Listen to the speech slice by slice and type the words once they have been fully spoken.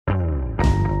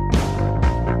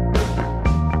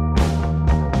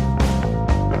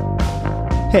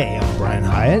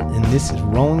Hyatt, and this is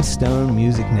Rolling Stone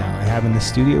Music Now. I have in the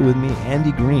studio with me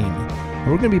Andy Greene.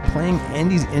 And we're going to be playing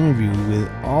Andy's interview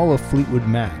with all of Fleetwood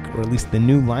Mac, or at least the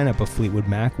new lineup of Fleetwood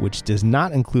Mac, which does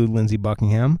not include Lindsey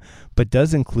Buckingham, but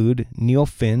does include Neil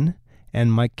Finn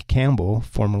and Mike Campbell,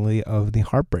 formerly of the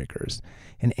Heartbreakers.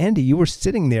 And Andy, you were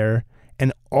sitting there,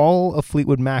 and all of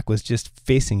Fleetwood Mac was just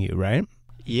facing you, right?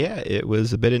 Yeah, it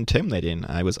was a bit intimidating.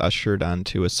 I was ushered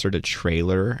onto a sort of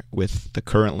trailer with the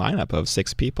current lineup of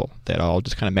 6 people that all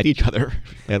just kind of met each other,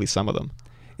 at least some of them.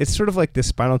 It's sort of like the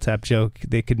Spinal Tap joke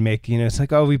they could make. You know, it's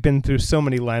like, oh, we've been through so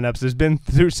many lineups. There's been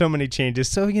through so many changes.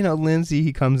 So, you know, Lindsey,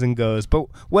 he comes and goes. But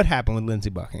what happened with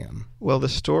Lindsey Buckingham? Well, the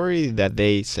story that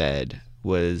they said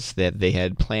was that they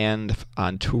had planned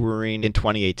on touring in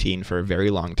 2018 for a very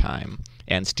long time.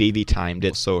 And Stevie timed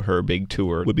it so her big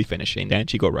tour would be finishing, and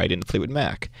she'd go right into Fleetwood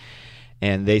Mac.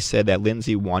 And they said that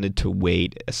Lindsey wanted to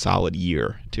wait a solid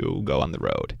year to go on the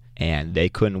road. And they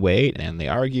couldn't wait, and they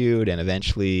argued, and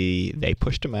eventually they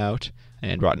pushed him out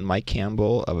and brought in Mike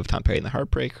Campbell of Tom Petty and the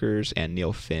Heartbreakers and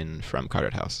Neil Finn from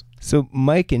Crowded House. So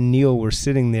Mike and Neil were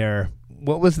sitting there.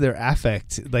 What was their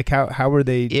affect? Like, how were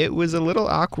they? It was a little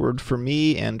awkward for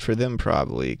me and for them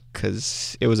probably,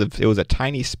 because it was a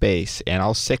tiny space, and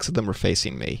all 6 of them were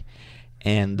facing me.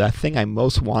 And the thing I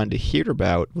most wanted to hear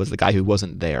about was the guy who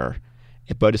wasn't there,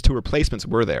 but his 2 replacements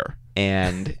were there,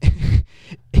 and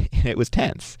it was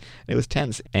tense.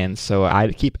 And so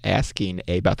I'd keep asking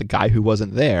about the guy who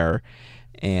wasn't there,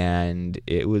 and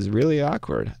it was really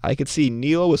awkward. I could see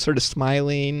Neil was sort of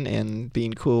smiling and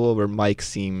being cool, where Mike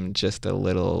seemed just a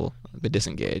bit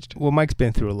disengaged. Well, Mike's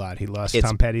been through a lot. He lost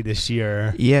Tom Petty this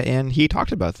year. Yeah, and he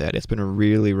talked about that. It's been a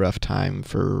really rough time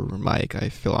for Mike. I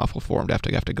feel awful for him to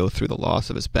have to go through the loss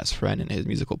of his best friend and his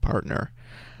musical partner.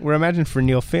 Where imagine for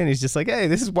Neil Finn, he's just like, hey,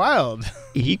 this is wild.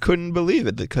 He couldn't believe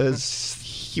it because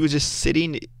he was just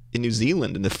sitting in New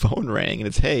Zealand and the phone rang and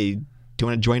it's, hey, do you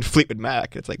want to join Fleetwood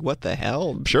Mac? It's like, what the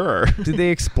hell? Sure. Did they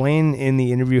explain in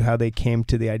the interview how they came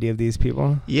to the idea of these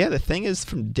people? Yeah, the thing is,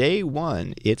 from day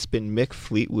one, it's been Mick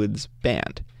Fleetwood's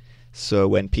band. So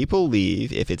when people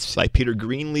leave, if it's like Peter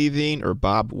Green leaving or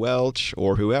Bob Welch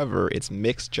or whoever, it's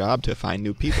Mick's job to find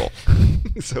new people.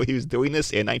 So he was doing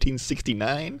this in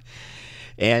 1969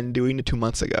 and doing it 2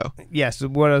 months ago. Yes, so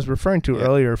what I was referring to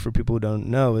earlier, for people who don't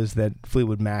know, is that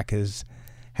Fleetwood Mac has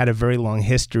had a very long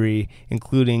history,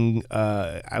 including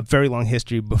a very long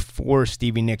history before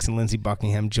Stevie Nicks and Lindsey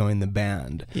Buckingham joined the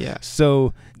band. Yeah.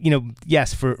 So, you know,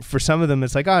 yes, for some of them,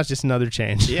 it's like, oh, it's just another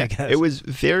change. Yeah, I guess. It was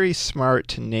very smart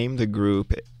to name the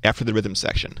group after the rhythm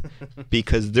section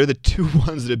because they're the 2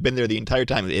 ones that have been there the entire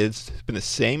time. It's been the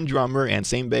same drummer and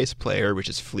same bass player, which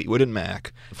is Fleetwood and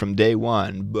Mac, from day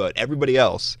one, but everybody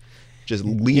else just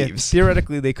leaves. Yeah,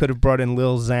 theoretically, they could have brought in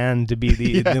Lil Xan to be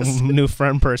the new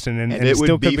front person, and it would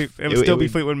still be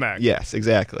Fleetwood Mac. Yes,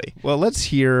 exactly. Well, let's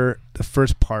hear the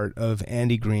first part of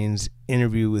Andy Greene's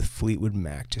interview with Fleetwood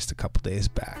Mac just a couple days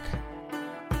back.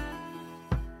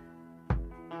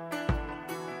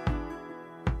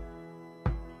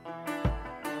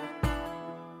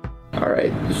 All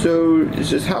right. So,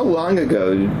 just how long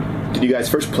ago did you guys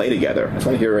first play together? I just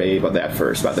want to hear about that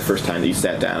first, about the first time that you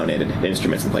sat down and had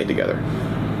instruments and played together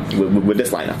with this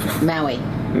lineup.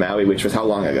 Maui, which was how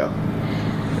long ago?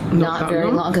 Not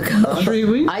very long ago. 3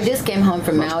 weeks? I just came home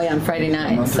from Maui on Friday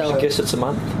night, so I guess it's a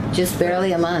month. Just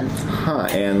barely a month. Huh.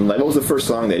 And what was the first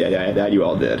song that you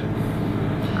all did?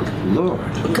 Lord.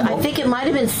 I think it might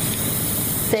have been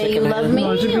Say You Love Me,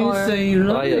 or... Say You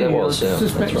Love Me. It was, I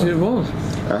suspected it was.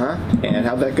 Uh-huh. And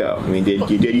how'd that go? I mean, did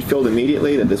you feel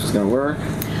immediately that this was going to work?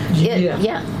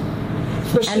 Yeah.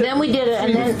 And then we did it,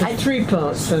 and then 3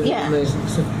 parts. Yeah. Amazing.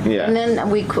 So. Yeah. And then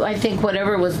I think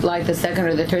whatever was like the second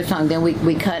or the third song, then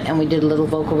we cut and we did a little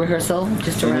vocal rehearsal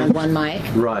just around one mic.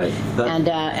 Right.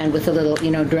 And with a little,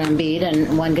 drum beat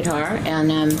and one guitar,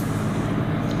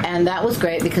 and that was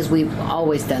great because we've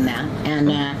always done that, and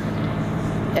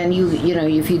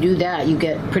if you do that, you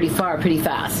get pretty far pretty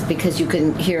fast because you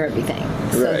can hear everything.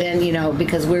 So then,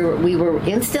 because we were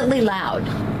instantly loud.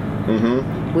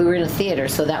 Mm-hmm. We were in a theater,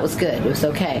 so that was good. It was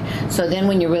okay. So then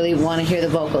when you really want to hear the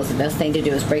vocals, the best thing to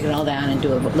do is break it all down and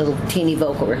do a little teeny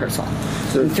vocal rehearsal.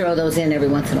 And throw those in every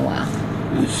once in a while.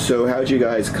 So how'd you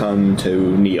guys come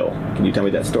to Neil? Can you tell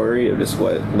me that story of just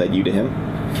what led you to him?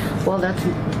 Well, that's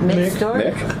Mick's story.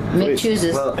 Mick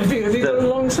chooses. Well, have you got a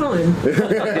long time?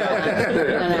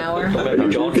 An hour.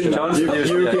 John's the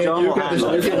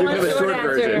short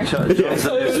version.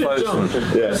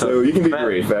 Yeah, so you can be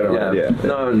brief. I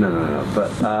don't know. No.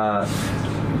 But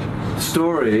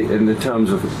story in the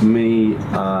terms of me,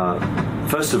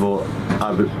 first of all,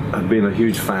 I've been a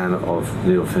huge fan of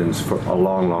Neil Finn's for a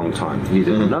long, long time. He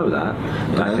didn't know that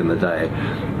back in the day,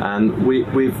 and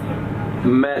we've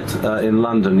met in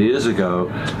London years ago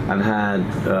and had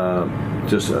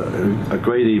just a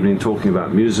great evening talking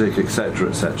about music, etc.,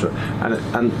 etc.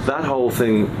 And that whole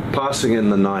thing, passing in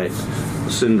the night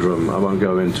syndrome, I won't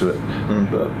go into it,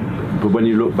 but when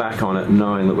you look back on it,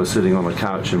 knowing that we're sitting on a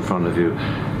couch in front of you,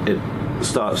 it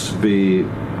starts to be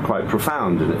quite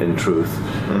profound in truth.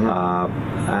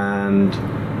 And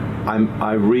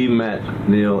I re-met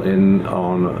Neil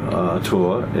on a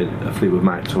tour, a Fleetwood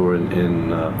Mac tour in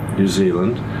New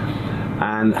Zealand,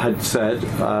 and had said,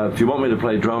 if you want me to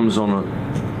play drums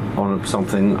on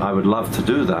something, I would love to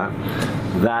do that.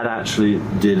 That actually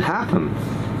did happen.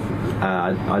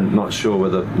 I'm not sure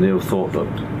whether Neil thought that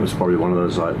it was probably one of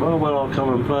those like, well, I'll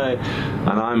come and play. And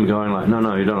I'm going like,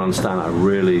 no, you don't understand. I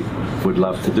really would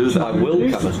love to do that. I will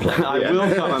come and play. I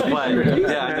will come and play.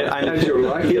 Yeah, and you'll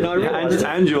like it.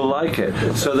 And you'll like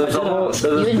it. So there's a whole...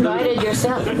 You invited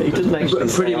yourself. He didn't actually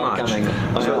pretty much.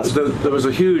 So there was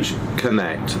a huge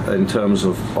connect in terms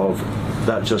of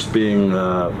that just being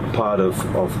part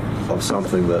of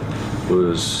something that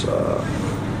was...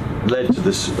 led to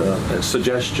this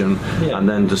suggestion and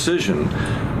then decision,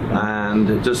 and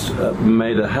it just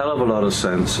made a hell of a lot of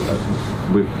sense.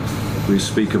 We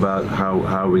speak about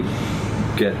how we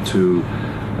get to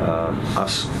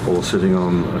us all sitting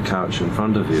on a couch in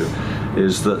front of you,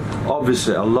 is that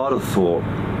obviously a lot of thought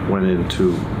went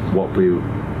into what we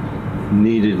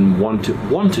needed and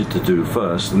wanted to do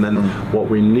first, and then what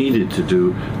we needed to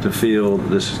do to feel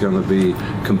this is going to be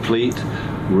complete,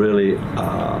 really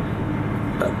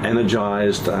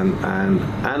energized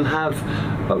and have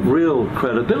a real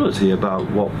credibility about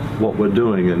what we're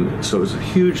doing. And so it was a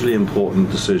hugely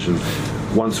important decision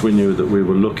once we knew that we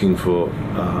were looking for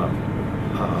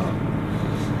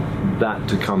that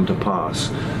to come to pass.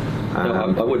 I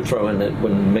would throw in that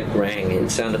when Mick rang,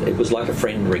 it was like a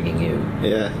friend ringing you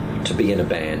to be in a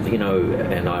band,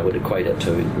 and I would equate it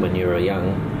to when you're a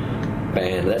young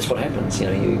band. That's what happens.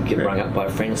 You get rung up by a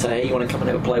friend and say, hey, you want to come and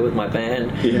have a play with my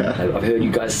band? I've heard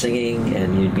you guys singing,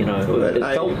 and it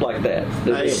felt like that.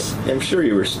 I'm sure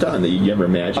you were stunned that you never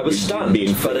imagined. I was stunned,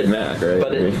 being Fleetwood Mac, right?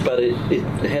 But it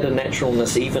had a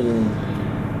naturalness. Even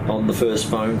on the first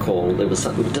phone call, there was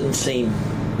something. It didn't seom.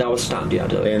 I was stunned.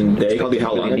 And they called you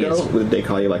how long ago? Did they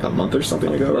call you like a month or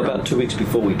something ago? About 2 weeks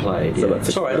before we played.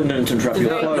 Sorry, I didn't interrupt you.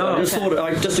 No, I just thought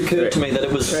it just occurred to me that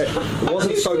it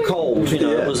wasn't so cold.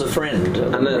 It was a friend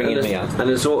ringing me up.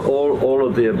 And it's all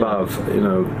of the above.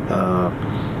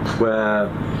 Where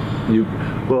you.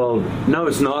 Well, no,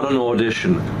 it's not an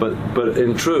audition, but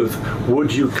in truth,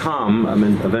 would you come? I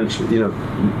mean, eventually,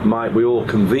 we all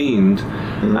convened,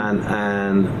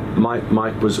 and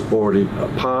Mike was already a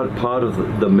part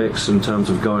of the mix in terms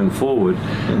of going forward.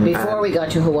 Before we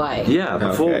got to Hawaii. Yeah,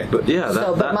 before, okay.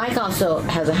 But Mike also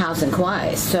has a house in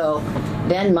Kauai, so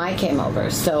then Mike came over.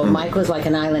 So Mike was like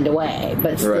an island away,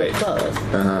 but still close.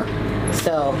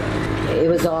 So it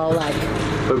was all like...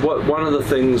 But one of the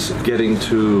things getting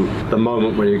to the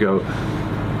moment where you go,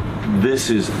 this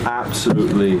is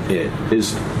absolutely it,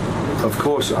 is, of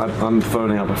course, I'm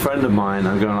phoning up a friend of mine.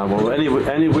 I'm going, well, any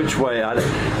which way.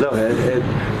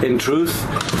 In truth,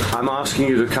 I'm asking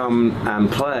you to come and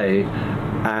play.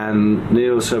 And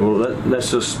Neil said, well,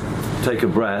 let's just take a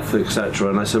breath, etc.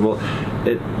 And I said, well,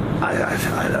 we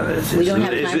don't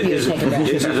have time for you to take a breath.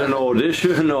 Is it an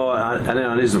audition, or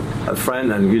and he's a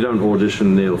friend, and you don't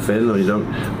audition Neil Finn, or you don't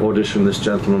audition this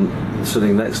gentleman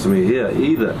sitting next to me here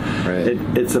either. Right.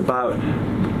 It's about,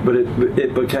 but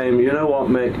it became, you know what,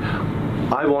 Mick,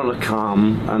 I want to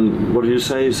come, and what did you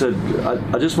say? You said,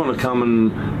 I just want to come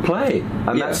and play,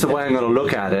 and that's the way I'm going to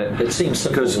look at it. It seems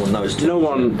simple when those two. No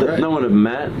one had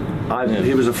met.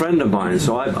 He was a friend of mine,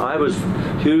 so I was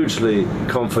hugely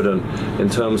confident in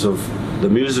terms of the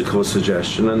musical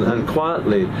suggestion, and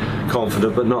quietly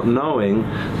confident, but not knowing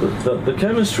that the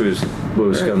chemistry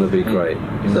was going to be great.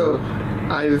 So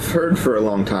I've heard for a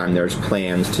long time there's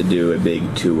plans to do a big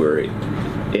tour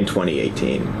in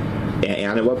 2018.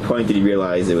 And at what point did you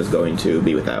realize it was going to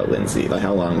be without Lindsey? Like,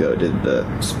 how long ago did the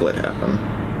split happen?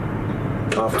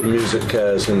 After Music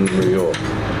Cares in New York,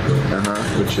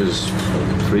 which is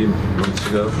 3 months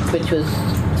ago. Which was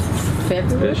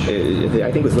February?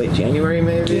 I think it was late January,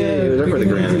 maybe? Yeah, it was over the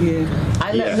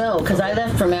Grammy. No, because I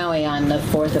left for Maui on the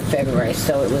 4th of February,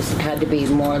 so it had to be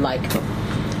more like...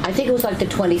 I think it was like the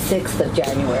 26th of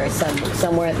January,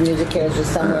 somewhere at Music Cares or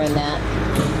somewhere in that.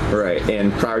 Right,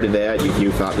 and prior to that,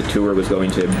 you thought the tour was going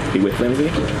to be with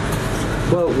Lindsey?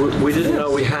 Well, we didn't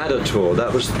know we had a tour.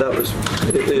 That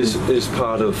is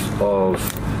part of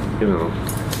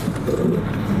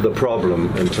the problem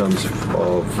in terms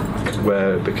of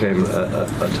where it became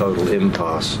a total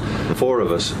impasse. The four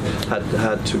of us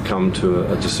had to come to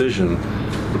a decision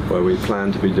where we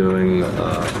planned to be doing a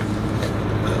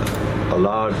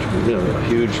large, a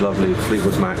huge, lovely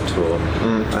Fleetwood Mac tour,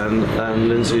 and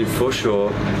Lindsey for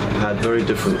sure had very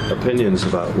different opinions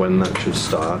about when that should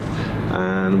start,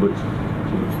 and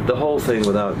the whole thing,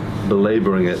 without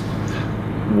belaboring it,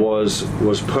 was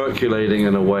percolating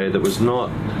in a way that was not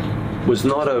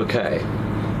okay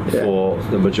for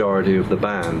the majority of the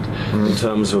band, in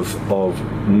terms of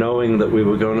knowing that we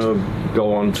were going to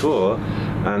go on tour,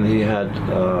 and he had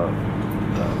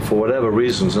for whatever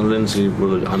reasons, and Lindsey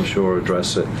will, I'm sure,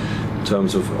 address it in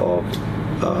terms of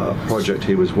project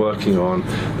he was working on.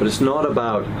 But it's not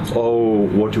about,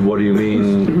 what do you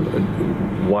mean,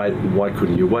 why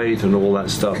couldn't you wait, and all that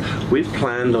stuff. We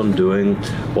planned on doing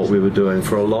what we were doing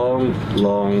for a long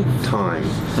time,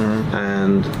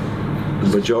 and the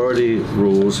majority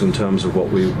rules in terms of what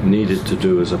we needed to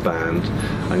do as a band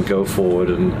and go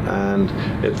forward, and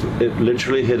it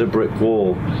literally hit a brick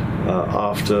wall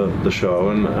after the show,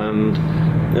 and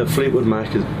Fleetwood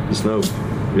Mac is no,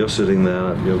 you're sitting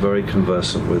there, you're very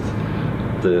conversant with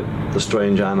the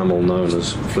strange animal known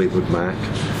as Fleetwood Mac,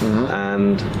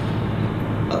 and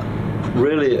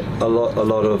really a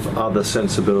lot of other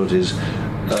sensibilities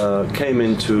came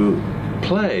into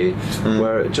play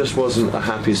where it just wasn't a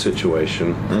happy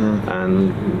situation,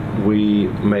 and we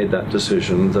made that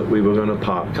decision that we were going to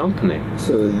part company.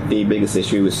 So the biggest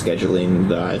issue was scheduling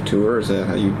the tour. Is that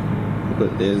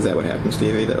what happened,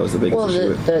 Stevie? That was the biggest issue?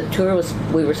 Well, the tour was,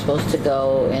 we were supposed to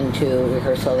go into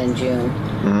rehearsal in June,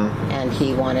 and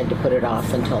he wanted to put it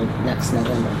off until next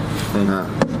November.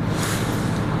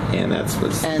 And that's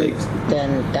what's big.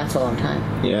 Then that's a long time.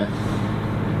 Yeah.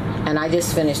 And I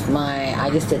just finished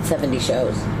I just did 70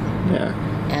 shows. Yeah.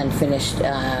 And finished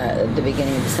the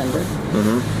beginning of December.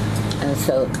 And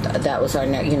so that was our,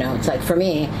 it's like for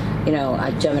me,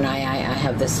 Gemini, I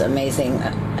have this amazing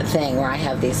thing where I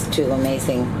have these two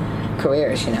amazing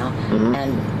careers, and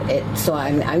so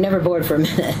I'm never bored for a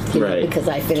minute, right. Because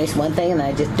I finish one thing and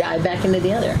I just dive back into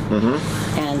the other.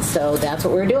 And so that's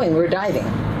what we're doing. We're diving.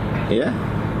 Yeah.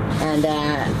 And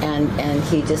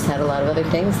he just had a lot of other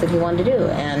things that he wanted to do,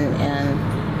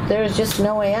 and there's just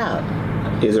no way out.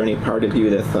 Is there any part of you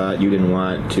that thought you didn't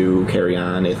want to carry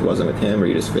on if it wasn't with him, or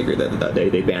you just figured that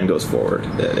the band goes forward?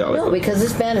 No, because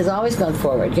this band has always gone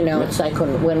forward. It's like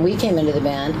when we came into the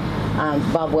band,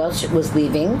 Bob Welch was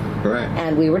leaving, right.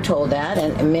 And we were told that,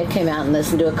 and Mick came out and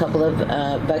listened to a couple of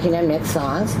Buckingham Nicks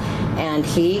songs, and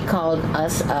he called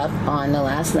us up on the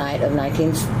last night of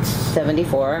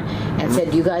 1974 and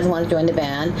said, "You guys want to join the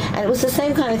band?" And it was the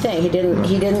same kind of thing. He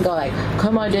didn't go like,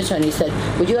 "Come audition." He said,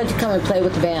 "Would you like to come and play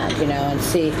with the band?" And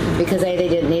see, because they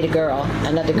didn't need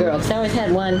another girl. Because I always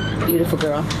had one beautiful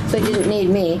girl, so they didn't need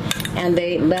me, and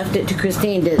they left it to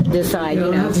Christine to decide.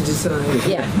 You have to decide.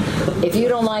 Yeah, if you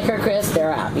don't like her, Chris,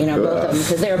 they're out. Both of them,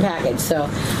 because they're a package. So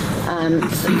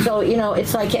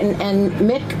it's like, and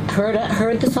Mick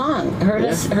heard the song,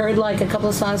 heard like a couple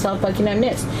of songs off Buckingham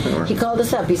Nicks. Sure. He called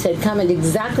us up. He said, "Come in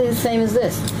exactly the same as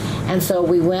this." And so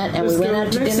we went, and we went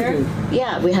out to dinner.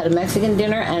 Yeah, we had a Mexican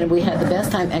dinner, and we had the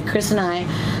best time. And Chris and I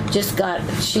just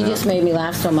just made me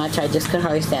laugh so much I just could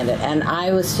hardly stand it. And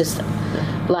I was just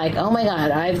like, oh my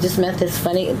God, I've just met this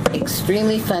funny,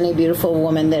 extremely funny, beautiful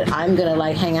woman that I'm going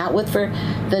to hang out with for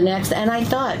the next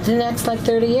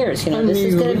 30 years. This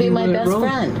is going to be my best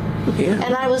friend. Yeah.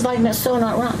 And I was like, no, so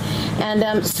not wrong.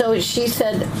 And so she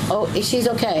said, "Oh, she's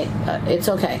okay. It's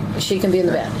okay. She can be in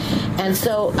the band." And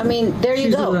so, there you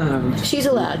go. She's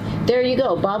allowed. There you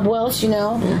go. Bob Welch,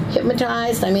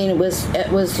 Hypnotized. It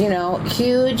was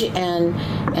huge,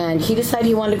 and he decided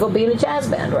he wanted to go be in a jazz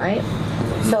band, right?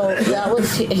 So that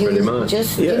was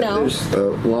just There's a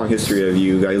long history of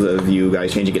you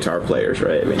guys changing guitar players,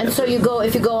 right? And so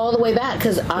if you go all the way back,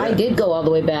 because I did go all the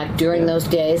way back during those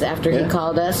days after he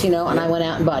called us, and I went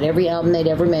out and bought every album they'd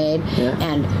ever made,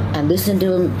 and listened to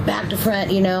them back to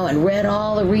front, and read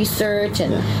all the research,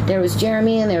 and there was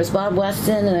Jeremy, and there was Bob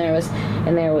Weston, and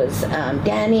there was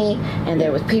Danny, and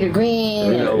there was Peter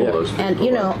Green, right? Sure. And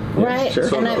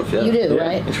you do,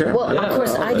 right? Sure. Well, of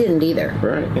course, I didn't either.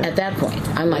 Right. At that point,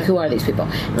 I'm like, who are these people?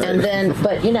 Right. And then,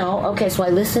 but okay, so I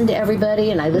listened to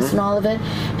everybody, and I listened to all of it,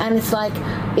 and it's like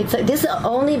this is the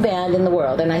only band in the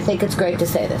world, and I think it's great to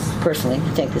say this personally.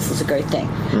 I think this is a great thing.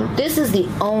 This is the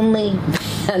only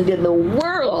band in the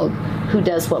world who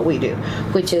does what we do,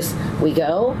 which is we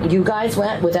go. You guys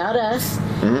went without us.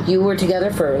 You were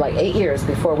together for 8 years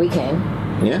before we came.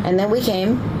 Yeah. And then we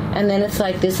came, and then it's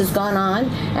like this has gone on,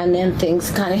 and then things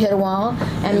kind of hit a wall,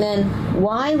 and then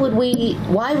why would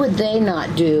they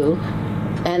not do,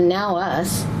 and now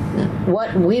us,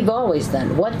 what we've always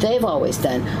done, what they've always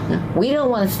done? We don't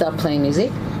want to stop playing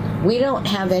music. We don't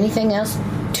have anything else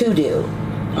to do.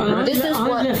 This is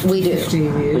what we do.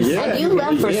 15 years. Yeah. And you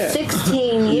left for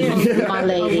 16 years, my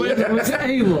lady. I was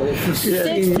AWOL for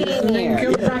 16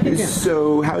 years.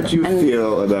 So how did you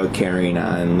feel about carrying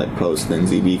on post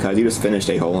Lindsey? Because you just finished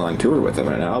a whole long tour with them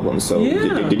on an album. So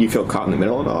did you feel caught in the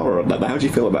middle at all? Or how did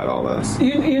you feel about all this?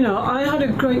 You know, I had a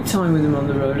great time with them on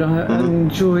the road. I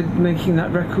enjoyed making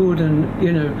that record, and,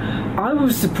 you know, I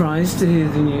was surprised to hear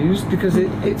the news because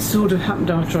it sort of happened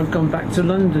after I'd gone back to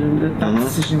London that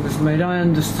decision was made. I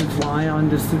understood why. I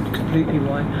understood completely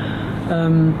why.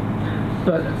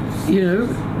 But, you know,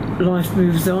 life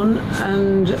moves on,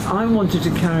 and I wanted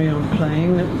to carry on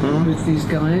playing with these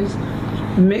guys.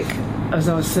 Mick, as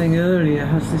I was saying earlier,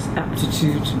 has this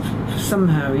aptitude.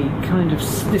 Somehow he kind of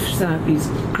sniffs out these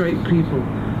great people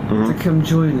to come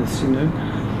join us, you know.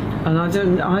 And I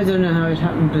don't know how it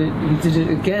happened, but he did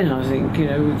it again, I think, you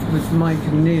know, with Mike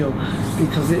and Neil,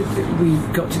 because we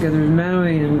got together in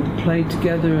Maui and played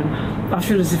together, and I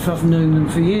feel as if I've known them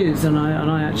for years, and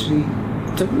I actually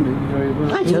don't know you very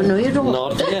well. I don't know you at all.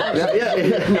 Not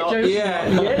yet. Not yet.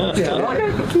 I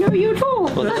don't know you at all.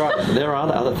 Well, there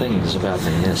are other things about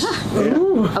me, yes.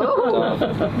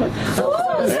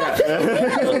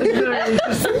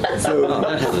 So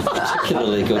that had a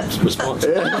particularly good response.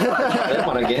 That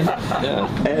one again.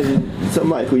 Yeah. And so,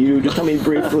 Mike, will you just tell me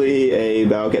briefly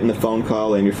about getting the phone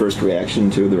call and your first reaction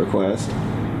to the request?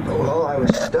 Well, I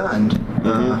was stunned.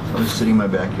 I was sitting in my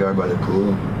backyard by the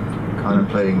pool,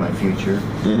 contemplating my future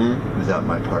without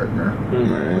my partner,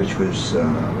 which was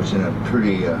in a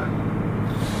pretty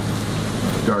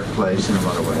dark place in a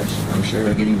lot of ways. I'm sure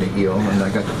beginning to heal, and I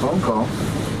got the phone call,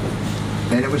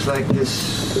 and it was like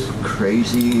this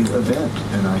crazy event.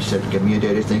 And I said, "Give me a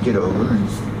day to think it over."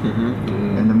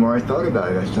 And the more I thought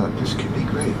about it, I thought this could be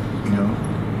great. You know,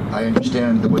 I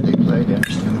understand the way they play, I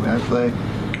understand the way I play.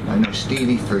 I know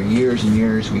Stevie for years and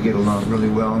years. We get along really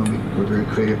well, and we're very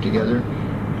creative together.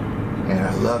 And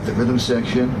I love the rhythm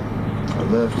section. I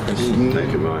love Christine.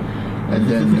 Thank you, Mike. And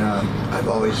then I've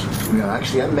always,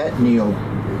 actually I met Neil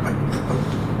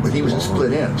when he was in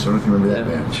Split Enz. So I don't know if you remember that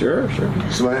band. Sure.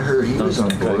 So I heard he was on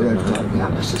board. I thought, yeah,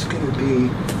 this is going to be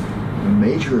a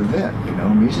major event, you know,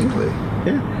 musically.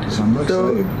 Yeah. So I'm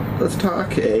excited. Let's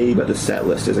talk about the set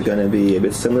list. Is it going to be a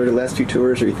bit similar to the last few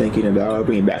tours? Are you thinking about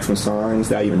bringing back some songs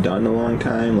that you haven't done in a long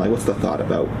time? Like, what's the thought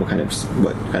about what kind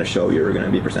of show you're going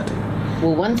to be presenting?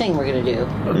 Well, one thing we're going to do,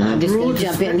 I'm just going to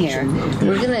jump in here.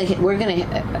 We're going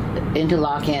to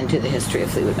interlock into the history of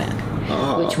Fleetwood Mac,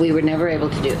 which we were never able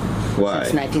to do. Why?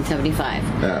 Since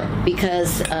 1975.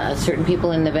 Because certain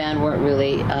people in the band weren't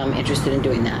really interested in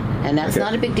doing that. And that's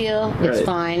not a big deal. It's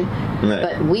fine. Right.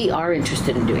 But we are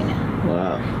interested in doing it.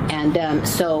 Wow. And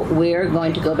so we're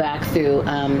going to go back through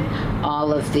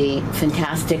all of the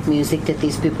fantastic music that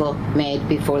these people made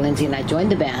before Lindsey and I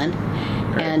joined the band.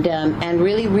 Right. And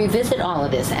really revisit all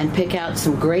of this and pick out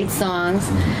some great songs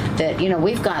that, you know,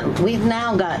 we've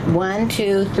now got 1,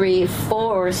 2, 3,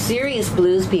 4 serious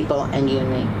blues people, and you and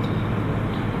me.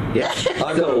 Yeah,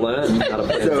 I've got to learn how to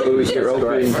play. So you're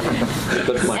open,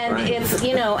 and it's,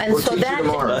 you know, and so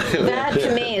that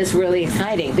to me is really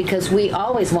exciting because we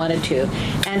always wanted to,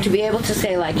 and to be able to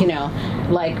say like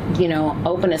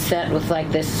open a set with like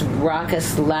this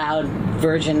raucous, loud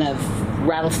version of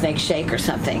Rattlesnake Shake or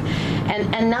something,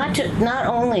 and not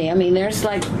only, I mean, there's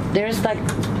like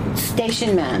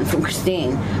Station Man from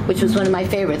Christine, which was one of my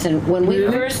favorites. And when we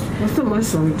first... That's not my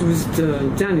song, it was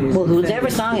Danny's. Well, whoever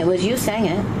sang it was you sang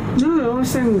it. No, I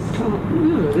sang a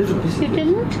little bit. You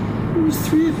didn't? It was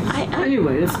 3 of us.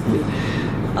 Anyway, that's...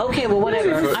 Okay, well,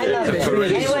 whatever. I love it.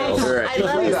 Anyway, I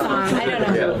love the song. I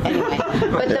don't know. Anyway,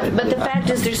 but the fact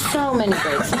is there's so many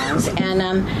great songs.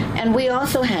 And we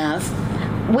also have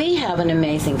an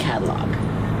amazing catalog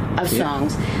of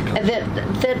songs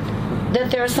that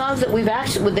there are songs that we've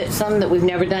actually, some that we've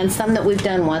never done, some that we've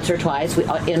done once or twice.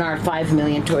 In our 5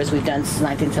 million tours we've done since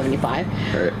 1975.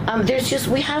 Right.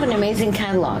 We have an amazing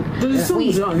catalog. There's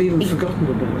songs that I've even forgotten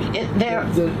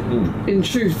about. In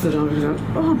truth, that I was like,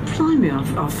 oh, blimey,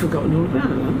 I've forgotten all about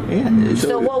that. Yeah.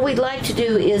 So what we'd like to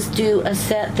do is do a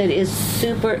set that is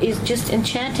just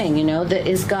enchanting, you know, that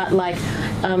is got like,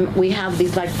 we have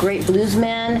these like great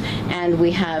bluesmen, and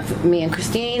we have me and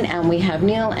Christine, and we have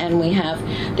Neil, and we have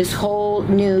this whole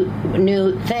new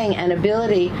thing and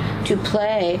ability to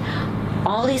play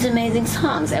all these amazing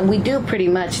songs, and we do pretty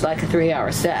much like a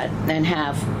 3-hour set, and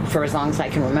have for as long as I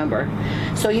can remember.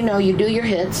 So you do your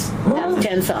hits. That's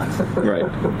 10 songs, right?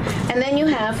 And then you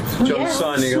have John's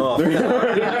signing off.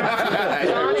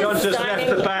 John just left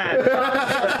the band.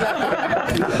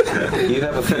 You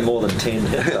have a few more than 10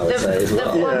 hits, I would say, as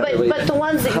well. But the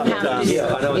ones that you have to do.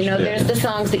 Yeah, I know There's the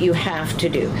songs that you have to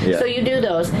do. Yeah. So you do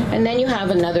those, and then you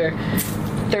have another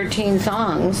 13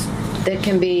 songs that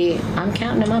can be, I'm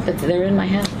counting them up, they're in my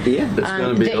head. Yeah. It's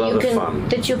going to be a lot of fun.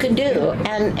 That you can do.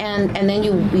 And then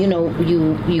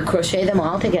you crochet them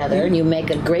all together, and you make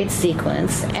a great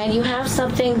sequence, and you have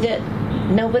something that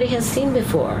nobody has seen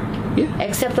before. Yeah.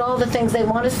 Except all the things they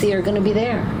want to see are going to be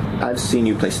there. I've seen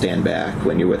you play Stand Back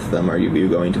when you're with them. Are you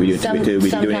going to be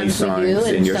doing any songs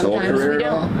in your solo career?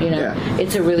 Sometimes we don't.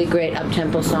 It's a really great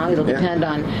up-tempo song. It'll depend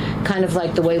on kind of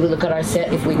like the way we look at our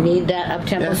set. If we need that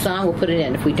up-tempo song, we'll put it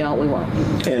in. If we don't, we won't.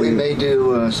 And we may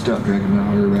do Stop Dragging My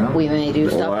Heart Around. We may do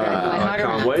Stop Dragging My Heart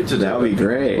Around. I can't wait to do that. Would be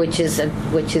great. Which is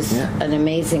an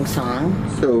amazing song.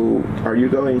 So, are you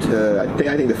going to? I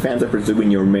think the fans are presuming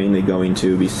you're mainly going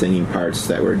to be singing parts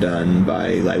that were done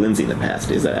by Lindsey in the past.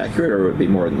 Is that accurate, or would it be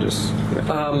more than just?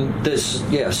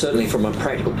 Certainly from a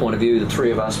practical point of view, the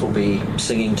three of us will be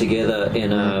singing together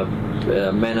in a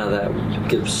manner that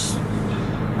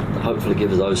hopefully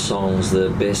gives those songs the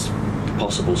best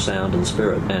possible sound and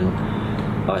spirit, and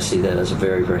I see that as a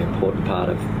very, very important part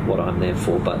of what I'm there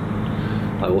for. But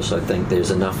I also think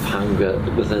there's enough hunger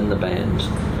within the band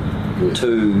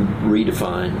to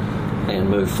redefine and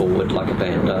move forward like a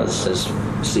band does, as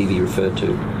Stevie referred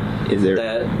to.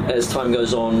 That as time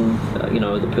goes on,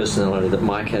 the personality that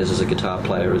Mike has as a guitar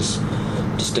player is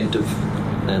distinctive,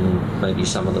 and maybe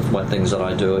some of the things that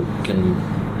I do can,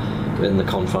 in the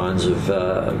confines of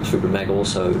Fleetwood Mac,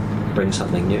 also bring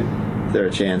something new. Is there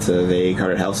a chance of a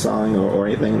Carter House song or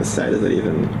anything on the side? Is it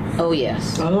even? Oh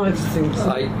yes, I like to think so.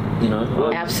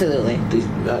 Absolutely.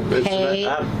 Hey,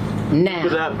 now.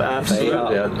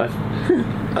 Absolutely.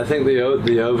 I think the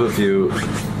overview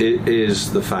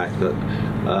is the fact that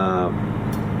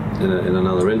in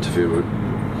another interview,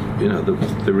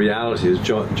 the reality is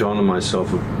John and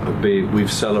myself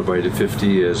we've celebrated 50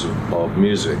 years of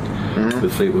music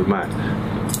with Fleetwood Mac.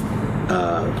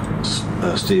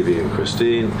 Stevie and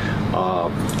Christine are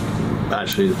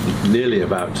actually nearly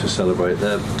about to celebrate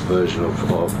their version of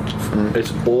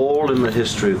it's all in the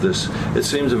history of this. It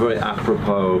seems a very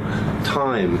apropos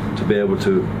time to be able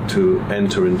to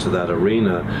enter into that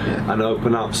arena and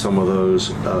open up some of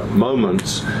those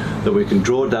moments that we can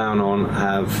draw down on,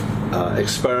 have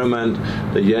experiment,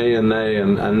 the yay and nay,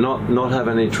 and not have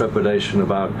any trepidation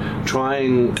about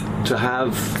trying to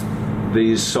have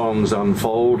these songs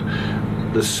unfold.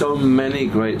 There's so many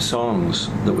great songs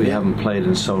that we haven't played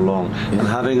in so long, and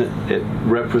having it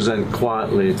represent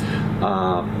quietly,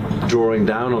 drawing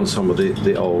down on some of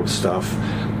the old stuff,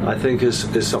 I think is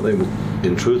something,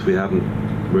 in truth, we haven't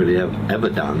really ever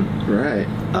done. Right.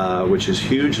 Which is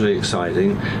hugely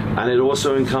exciting, and it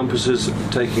also encompasses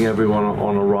taking everyone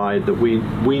on a ride that we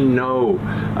know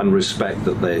and respect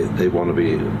that they want to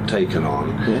be taken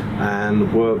on,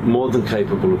 and we're more than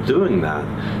capable of doing that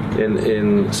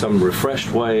in some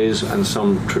refreshed ways and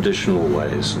some traditional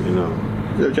ways.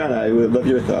 So John, I would love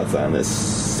your thoughts on this.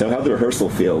 So how did the rehearsal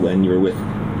feel when you were with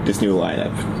this new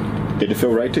lineup? Did it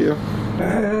feel right to you?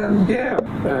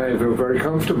 I feel very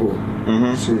comfortable.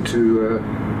 Seem to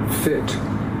fit.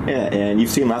 Yeah, and you've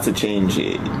seen lots of change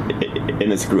in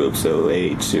this group. So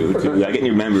to getting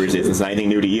new members isn't anything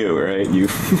new to you, right?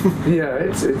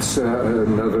 It's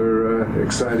another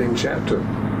exciting chapter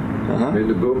in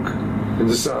the book, in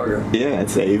the saga. Yeah,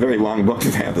 it's a very long book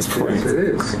to have at this point. Yes, it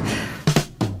is.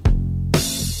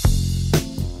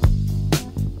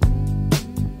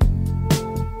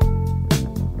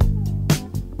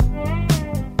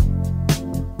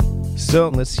 So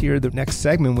let's hear the next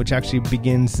segment, which actually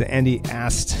begins. Andy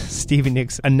asked Stevie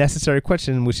Nicks a necessary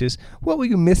question, which is, what will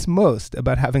you miss most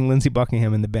about having Lindsey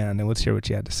Buckingham in the band? And let's hear what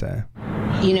you had to say.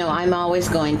 I'm always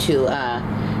going to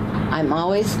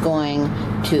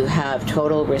have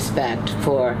total respect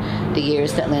for the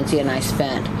years that Lindsey and I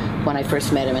spent when I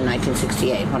first met him in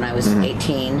 1968, when I was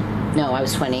 18. No, I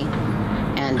was 20.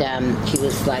 And he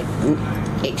was like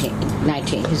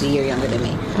 19. He's a year younger than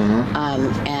me.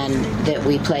 And that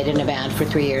we played in a band for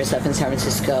 3 years up in San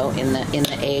Francisco in the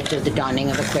age of the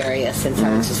dawning of Aquarius in San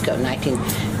Francisco,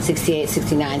 1968,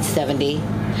 69, 70.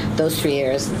 Those 3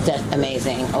 years, that's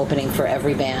amazing. Opening for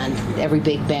every band, every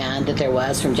big band that there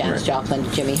was, from Janis Joplin to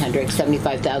Jimi Hendrix,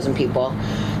 75,000 people.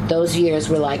 Those years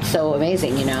were like so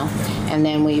amazing, And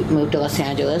then we moved to Los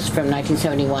Angeles from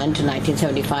 1971 to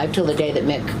 1975 till the day that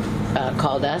Mick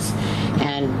called us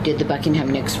and did the Buckingham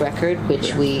Nicks record,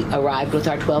 which we arrived with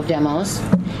our 12 demos.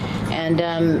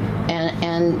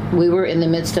 And we were in the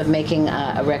midst of making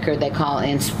a record they call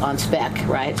on spec,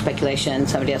 right? Speculation.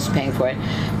 Somebody else was paying for it.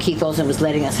 Keith Olsen was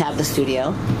letting us have the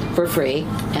studio for free,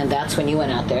 and that's when you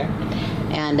went out there.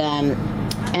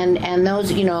 And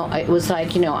those, you know, it was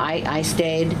like, you know, I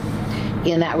stayed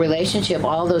in that relationship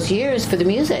all those years for the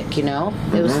music, you know.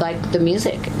 It was like the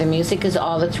music is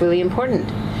all that's really important.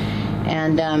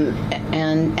 And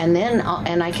then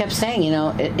I kept saying, you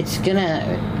know, it's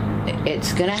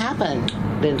gonna happen,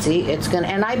 Lindsey. It's gonna,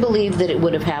 and I believe that it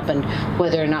would have happened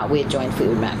whether or not we had joined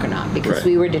Fleetwood Mac or not, because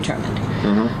we were determined,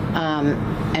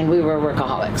 and we were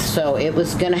workaholics. So it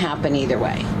was gonna happen either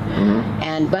way.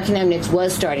 And Buckingham Nicks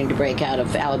was starting to break out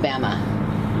of Alabama,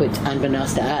 which,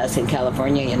 unbeknownst to us in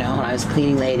California, you know, when I was a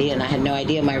cleaning lady, and I had no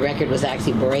idea my record was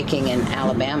actually breaking in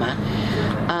Alabama.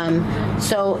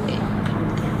 So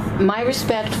my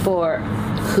respect for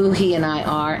who he and I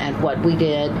are and what we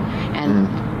did, and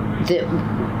that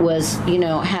was, you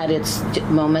know, had its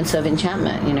moments of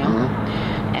enchantment, you know,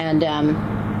 and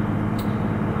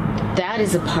that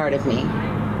is a part of me,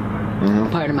 a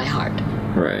part of my heart,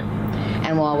 right,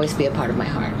 and will always be a part of my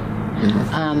heart.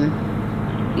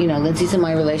 You know, Lindsey's and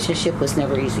my relationship was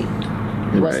never easy.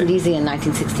 It wasn't easy in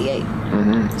 1968.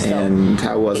 So, and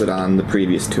how was it on the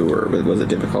previous tour? Was it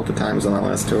difficult at times on that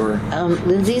last tour?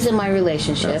 Lindsey's and my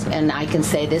relationship, and I can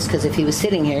say this because if he was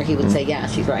sitting here, he would say, yeah,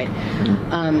 she's right.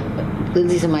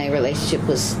 Lindsey's and my relationship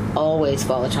was always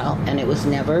volatile, and it was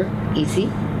never easy.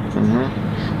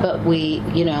 But we,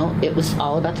 you know, it was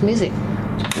all about the music.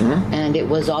 And it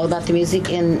was all about the music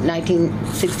in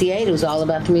 1968. It was all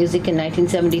about the music in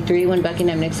 1973 when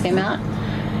Buckingham Nicks came out.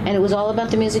 And it was all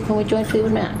about the music when we joined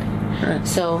Fleetwood Mac. Right.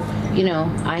 So, you know,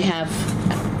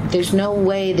 there's no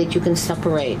way that you can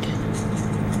separate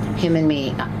him and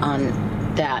me on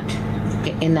that,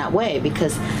 in that way,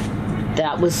 because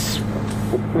that was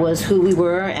who we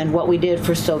were and what we did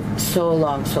for so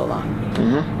long.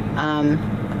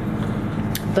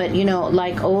 But, you know,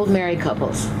 like old married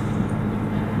couples,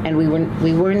 and we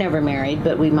were never married,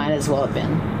 but we might as well have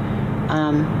been.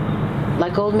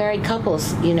 Like old married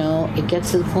couples, you know, it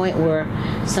gets to the point where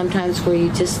sometimes where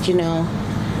you just, you know,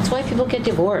 that's why people get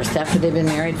divorced after they've been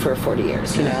married for 40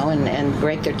 years, you know, and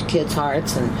break their kids'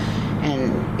 hearts and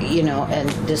you know, and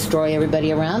destroy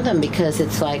everybody around them, because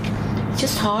it's like,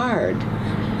 just hard.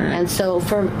 And so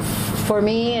for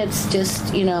me, it's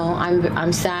just, you know,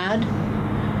 I'm sad.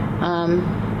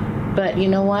 But you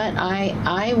know what?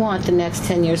 I want the next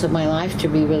 10 years of my life to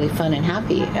be really fun and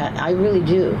happy. I really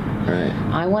do. Right.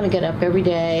 I want to get up every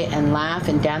day and laugh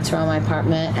and dance around my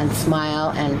apartment and smile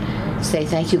and say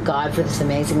thank you, God, for this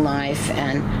amazing life.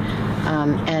 And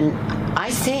I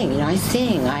sing. You know, I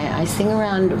sing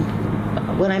around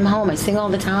when I'm home. I sing all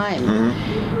the time.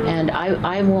 And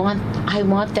I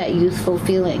want that youthful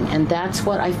feeling, and that's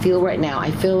what I feel right now.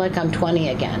 I feel like I'm 20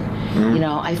 again. You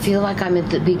know, I feel like I'm at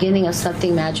the beginning of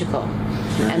something magical.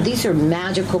 And these are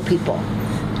magical people.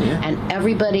 And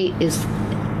everybody is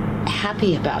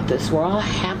happy about this. We're all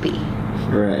happy.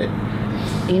 Right.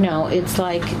 You know, it's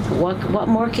like, what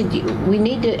more could you... We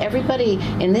need to... Everybody,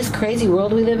 in this crazy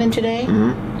world we live in today,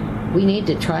 we need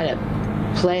to try to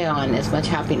play on as much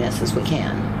happiness as we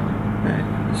can. Right.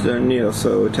 So, Neil,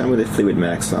 tell me the Fleetwood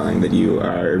Mac song that you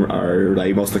are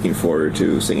most looking forward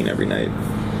to singing every night.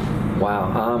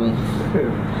 Wow.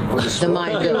 The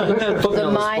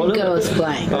mind goes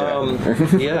blank.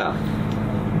 Yeah.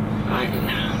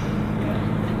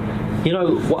 You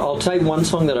know, I'll tell you one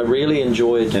song that I really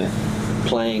enjoyed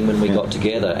playing when we got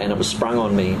together, and it was sprung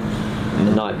on me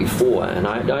the night before, and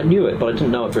I knew it, but I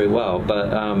didn't know it very well.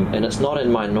 But and it's not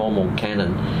in my normal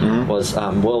canon. Was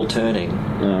World Turning.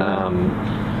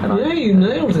 You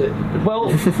nailed it. Well,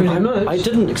 I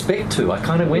didn't expect to. I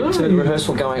kind of went to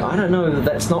rehearsal going, I don't know,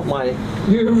 that's not my...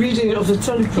 You were reading it off the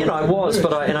teleprompter. You know, I was,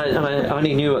 but I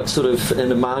only knew it sort of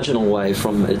in a marginal way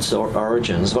from its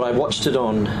origins. But I watched a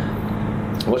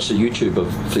YouTube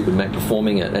of Fleetwood Mac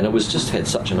performing it, and it was just had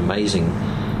such an amazing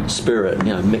spirit.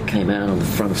 You know, Mick came out on the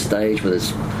front stage with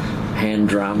his hand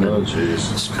drum and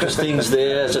Christine's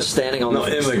there just standing on the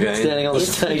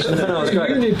stage. No, it was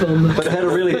great. But it had a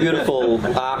really beautiful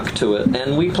arc to it,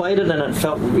 and we played it and it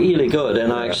felt really good,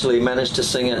 and I actually managed to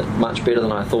sing it much better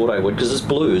than I thought I would, because it's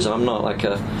blues. I'm not like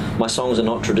my songs are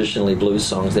not traditionally blues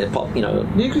songs, they're pop, you know.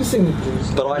 You can sing the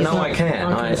blues. But I know I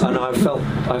can. I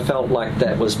felt like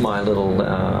that was my little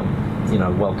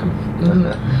welcome.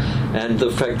 And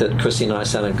the fact that Chrissy and I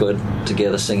sounded good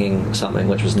together singing something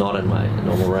which was not in my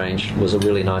normal range was a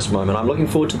really nice moment. I'm looking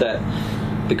forward to that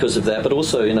because of that, but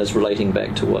also, you know, it's relating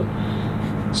back to what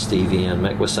Stevie and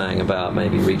Mick were saying about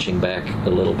maybe reaching back a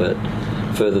little bit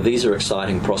further. These are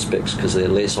exciting prospects because they're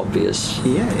less obvious.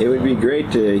 Yeah, it would be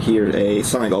great to hear a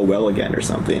song like "Oh Well Again" or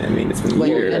something. I mean, it's been years.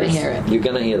 You're going to hear it. You're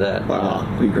going to hear that. Wow,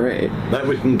 it'd be great. That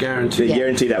we can guarantee. They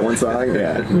guarantee that one song?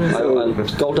 Yeah.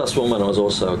 Gold Dust Woman was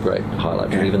also a great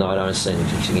highlight, even though I don't sing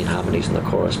singing harmonies in the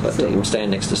chorus, but to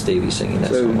stand next to Stevie singing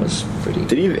that song was pretty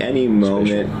Did you have any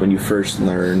moment when you first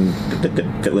learned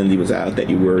that Lindsey was out that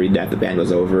you worried that the band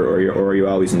was over, or you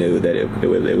always knew that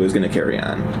it was going to carry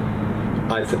on?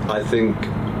 I think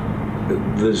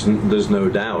there's no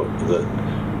doubt that,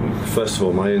 first of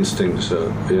all, my instincts,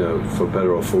 for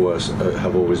better or for worse,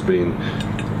 have always been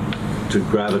to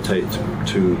gravitate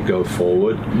to go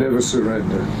forward. Never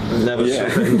surrender. Never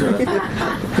surrender.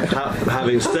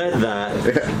 Having said that,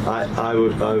 I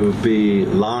would be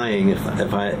lying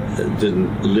if I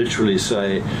didn't literally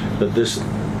say that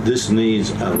this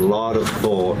needs a lot of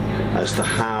thought as to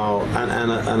how,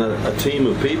 and a team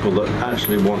of people that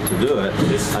actually want to do it,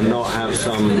 and not have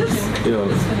some,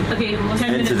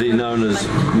 entity known as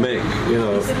Mick,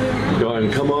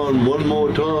 going, come on, one more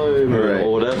time, or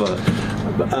whatever.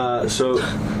 So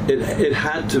it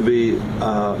had to be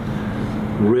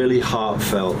really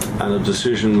heartfelt and a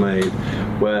decision made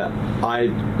where I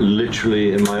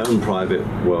literally, in my own private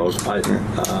world,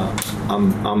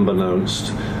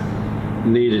 unbeknownst,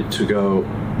 needed to go,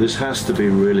 this has to be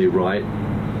really right,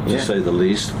 to say the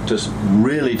least, just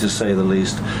really to say the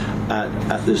least,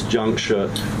 at this juncture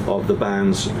of the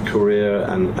band's career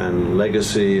and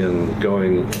legacy and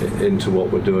going into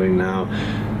what we're doing now,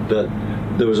 that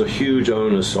there was a huge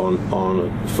onus on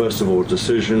first of all,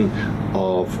 decision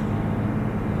of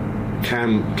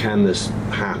can this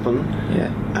happen?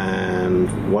 Yeah.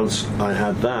 And once I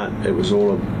had that, it was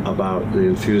all about the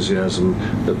enthusiasm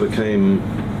that became,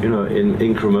 in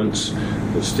increments,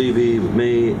 with Stevie, with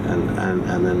me,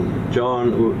 and then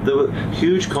John. There were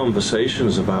huge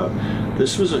conversations about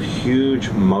this. Was a huge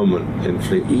moment in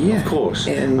Fleetwood, of course,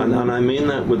 and I mean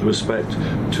that with respect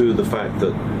to the fact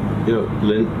that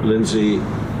Lindsey,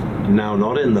 now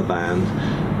not in the band,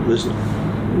 there's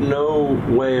no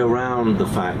way around the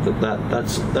fact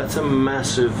that's a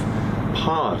massive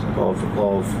part of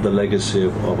the legacy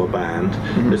of a band.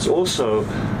 Mm-hmm. It's also,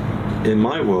 in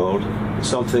my world,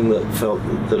 something that felt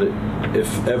that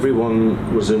if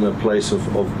everyone was in a place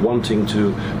of wanting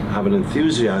to have an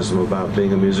enthusiasm about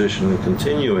being a musician and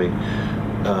continuing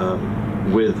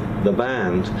with the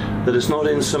band, that it's not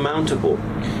insurmountable.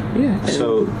 Yeah.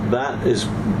 So that is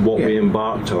what we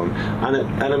embarked on, and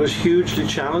it was hugely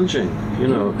challenging,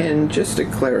 And just to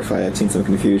clarify, I've seen some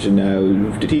confusion now.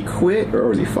 Did he quit, or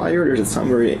was he fired, or is it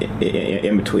somewhere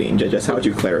in between? Just how would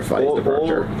you clarify his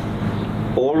departure?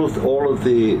 All of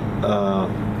the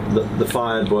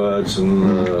fired words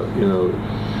and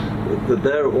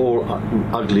they're all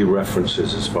ugly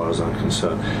references as far as I'm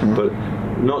concerned. Mm-hmm. But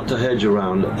not to hedge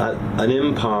around, at an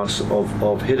impasse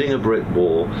of hitting a brick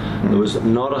wall. Mm-hmm. There was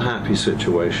not a happy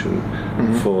situation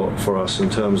for us in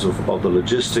terms of the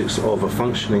logistics of a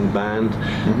functioning band.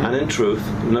 Mm-hmm. And in truth,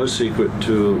 no secret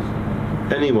to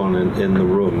anyone in the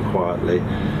room quietly,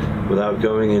 without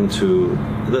going into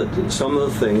that, some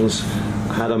of the things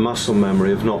had a muscle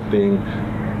memory of not being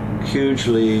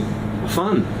hugely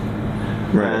fun.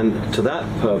 Right. And to that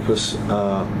purpose,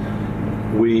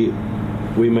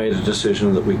 we made a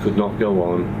decision that we could not go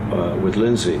on with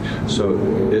Lindsey. So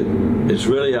it's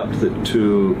really up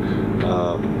to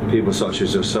people such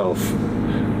as yourself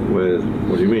with,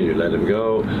 what do you mean you let him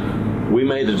go? We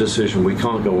made a decision, we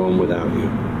can't go on without you.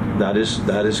 That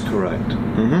is correct.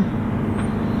 Mm-hmm.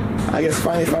 I guess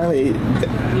finally,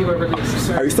 you were released.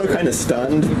 Are you still kind of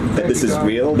stunned that this is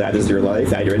real, that is your life,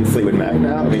 that you're in Fleetwood Mac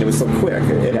now? I mean, it was so quick.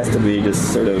 It has to be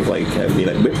just sort of like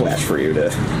whiplash for you to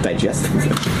digest.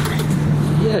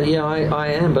 Yeah, I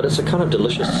am, but it's a kind of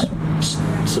delicious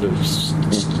sort of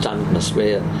stunnedness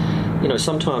where,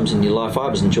 sometimes in your life, I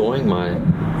was enjoying my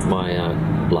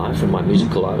life, and my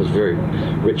musical life was very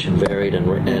rich and varied,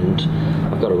 and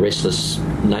I've got a restless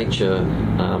nature.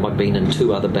 I've been in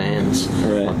 2 other bands.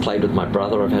 Right. I've played with my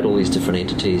brother. I've had all these different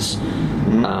entities.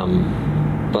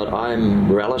 Mm-hmm. But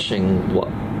I'm relishing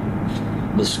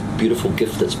this beautiful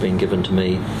gift that's been given to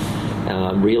me,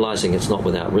 realizing it's not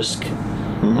without risk.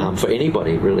 Mm-hmm. For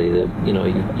anybody, really,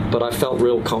 but I felt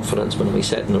real confidence when we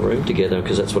sat in the room together,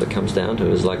 because that's what it comes down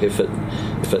to, is like if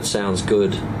it sounds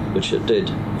good, which it did,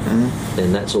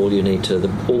 then that's all you need to.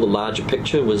 All the larger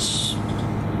picture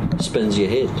spins your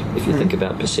head if you think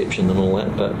about perception and all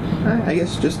that. But I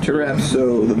guess just to wrap,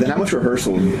 so then how much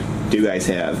rehearsal do you guys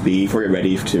have before you're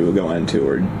ready to go on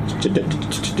tour? To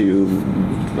do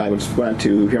I just want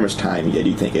to hear how much time do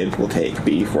you think it will take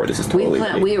before this is totally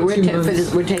ready?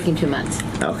 We're taking 2 months.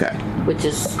 Okay. Which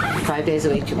is 5 days a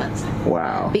week, 2 months.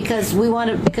 Wow. Because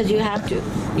you have to.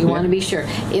 You want to be sure.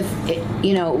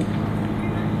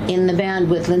 In the band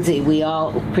with Lindsey, we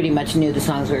all pretty much knew the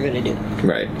songs we were going to do.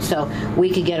 Right. So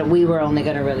we could get it. We were only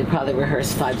going to really probably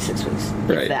rehearse 5 to 6 weeks,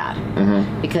 if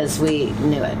that, because we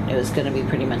knew it. It was going to be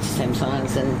pretty much the same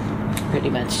songs, and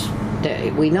pretty much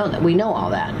we know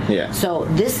all that. Yeah. So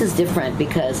this is different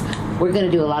because we're going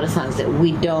to do a lot of songs that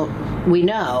we know,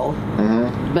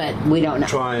 but we don't know.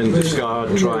 Try and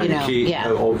discard, try and keep.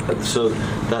 So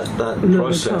that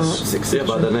process,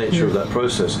 by the nature of that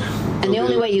process. And the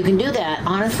only way you can do that,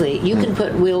 honestly, you can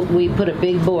put we put a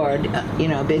big board,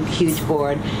 a big huge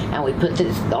board, and we put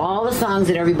all the songs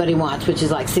that everybody wants, which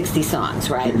is like 60 songs,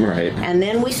 right? Right. And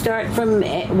then we start from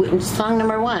song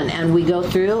number 1, and we go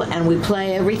through and we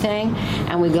play everything,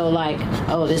 and we go like,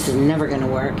 oh, this is never going to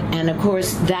work. And of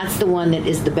course, that's the one that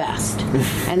is the best.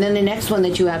 And then the next one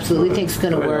that you absolutely think is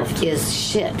going to work is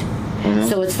shit.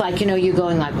 So it's like, you're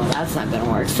going like, well, that's not going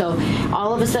to work. So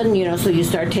all of a sudden, so you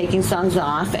start taking songs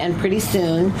off, and pretty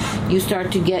soon you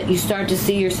start to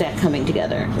see your set coming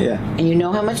together. Yeah. And you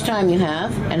know how much time you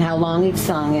have and how long each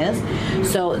song is.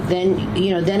 So then,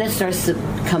 then it starts to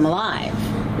come alive.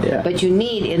 Yeah. But you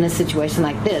need, in a situation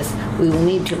like this, we will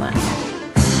need 2 months.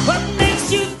 What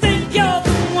makes you think you're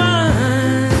the one?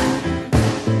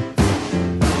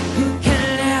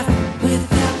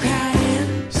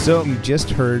 So you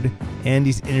just heard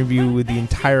Andy's interview with the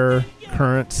entire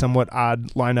current, somewhat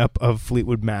odd lineup of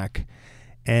Fleetwood Mac.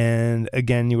 And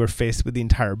again, you were faced with the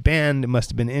entire band. It must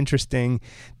have been interesting.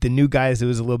 The new guys, it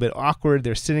was a little bit awkward.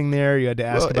 They're sitting there. You had to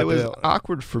ask about it was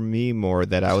awkward for me more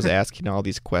that I was asking all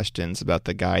these questions about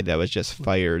the guy that was just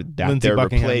fired that Lindsey they're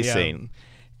Buckingham, replacing.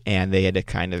 And they had to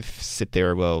kind of sit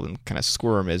there, and kind of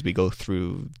squirm as we go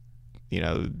through,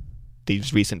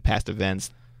 these recent past events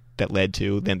that led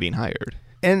to them being hired.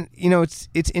 And,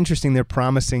 it's interesting. They're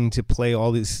promising to play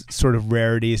all these sort of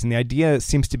rarities. And the idea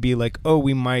seems to be like, oh,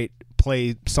 we might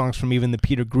play songs from even the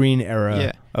Peter Green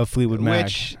era of Fleetwood Mac.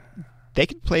 Which they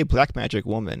could play Black Magic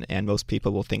Woman, and most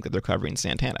people will think that they're covering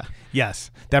Santana. Yes,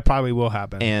 that probably will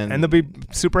happen. And they'll be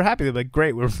super happy. They'll be like,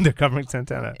 great, they're covering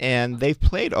Santana. And they've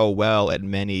played Oh Well at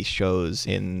many shows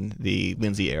in the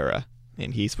Lindsey era,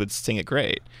 and he would sing it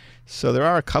great. So there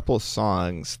are a couple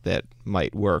songs that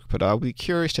might work, but I'll be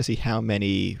curious to see how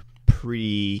many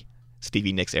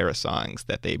pre-Stevie Nicks era songs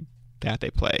that they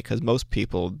play, because most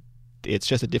people, it's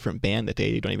just a different band that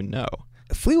they don't even know.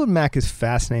 Fleetwood Mac is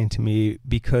fascinating to me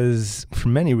because, for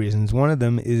many reasons, one of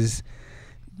them is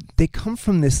they come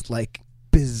from this like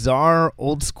bizarre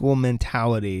old school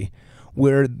mentality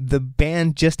where the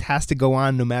band just has to go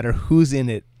on no matter who's in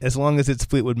it, as long as it's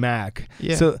Fleetwood Mac.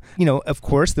 Yeah. So, of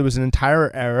course, there was an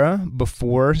entire era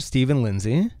before Stevie and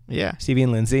Lindsey.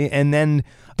 And then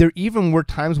there even were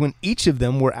times when each of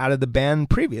them were out of the band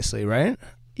previously, right?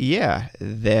 Yeah,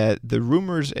 that the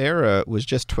Rumors era was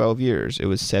just 12 years. It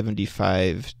was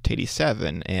 75 to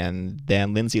 87, and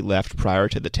then Lindsey left prior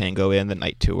to the Tango and the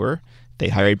Night tour. They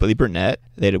hired Billy Burnett.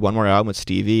 They did one more album with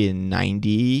Stevie in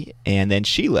 90, and then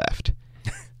she left.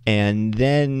 And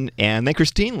then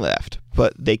Christine left,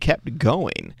 but they kept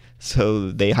going.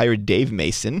 So they hired Dave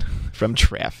Mason from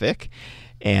Traffic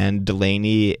and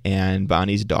Delaney and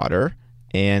Bonnie's daughter.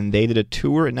 And they did a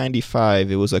tour in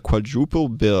 95. It was a quadruple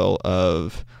bill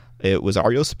of... It was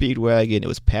REO Speedwagon, it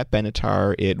was Pat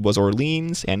Benatar, it was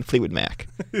Orleans, and Fleetwood Mac.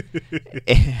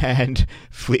 And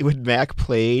Fleetwood Mac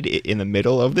played in the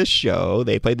middle of the show.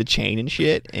 They played the chain and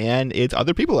shit, and it's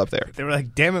other people up there. They were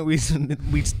like, damn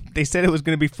it, they said it was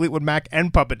going to be Fleetwood Mac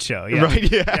and Puppet Show. Yeah.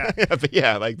 Right,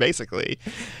 yeah, like basically.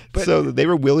 So they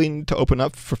were willing to open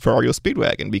up for REO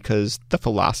Speedwagon because the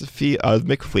philosophy of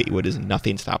Mick Fleetwood is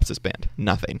nothing stops this band.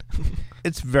 Nothing.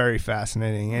 It's very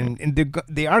fascinating, and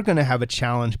they are going to have a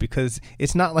challenge because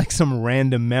it's not like some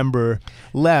random member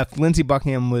left. Lindsey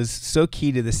Buckingham was so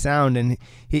key to the sound, and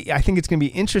I think it's going to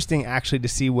be interesting actually to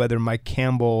see whether Mike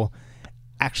Campbell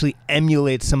actually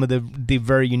emulates some of the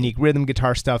very unique rhythm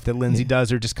guitar stuff that Lindsey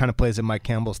does, or just kind of plays it Mike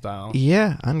Campbell style.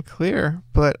 Yeah, unclear.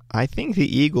 But I think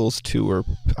the Eagles tour,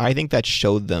 I think that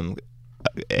showed them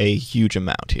a huge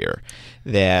amount here.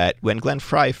 That when Glenn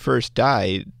Frey first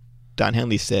died, Don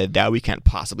Henley said that we can't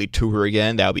possibly tour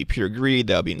again. That would be pure greed.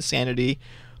 That would be insanity.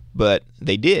 But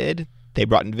they did. They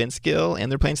brought in Vince Gill, and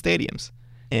they're playing stadiums.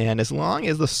 And as long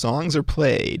as the songs are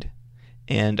played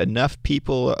and enough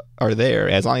people are there,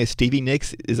 as long as Stevie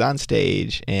Nicks is on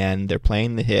stage and they're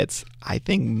playing the hits, I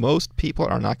think most people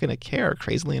are not going to care,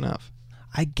 crazily enough.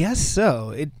 I guess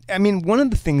so. I mean, one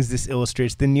of the things this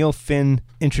illustrates, the Neil Finn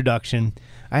introduction,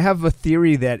 I have a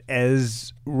theory that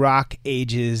as rock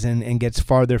ages and gets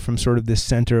farther from sort of the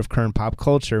center of current pop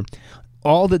culture,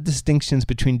 all the distinctions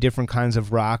between different kinds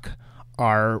of rock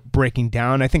are breaking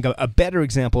down. I think a better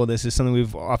example of this is something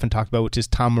we've often talked about, which is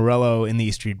Tom Morello in the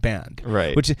E Street Band.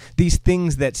 Right. Which these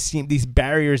things that seem, these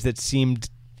barriers that seemed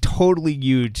totally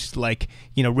huge, like,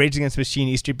 you know, Rage Against the Machine,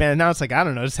 E Street Band. Now it's like, I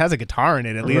don't know, it just has a guitar in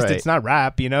it. At least it's not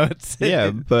rap, you know?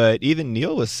 But even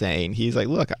Neil was saying, he's like,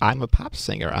 look, I'm a pop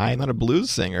singer. I'm not a blues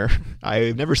singer.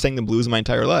 I've never sang the blues my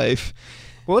entire life.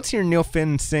 Well, let's hear Neil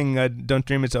Finn sing Don't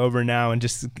Dream It's Over Now and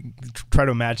just try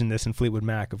to imagine this in Fleetwood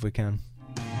Mac if we can.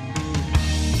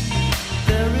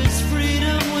 There is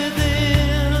freedom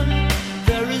within,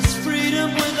 there is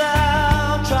freedom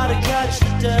without. Try to catch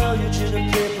the deluge in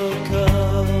a paper cup.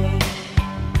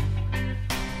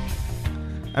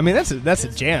 I mean, that's a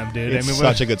jam, dude. It's I mean,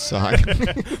 such a good song.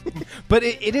 But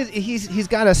it is. He's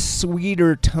got a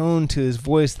sweeter tone to his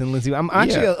voice than Lindsey. I'm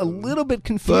actually a little bit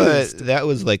confused. But that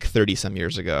was like 30 some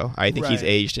years ago. I think he's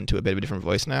aged into a bit of a different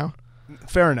voice now.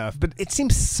 Fair enough, but it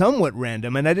seems somewhat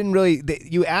random, and I didn't really.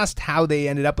 You asked how they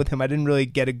ended up with him. I didn't really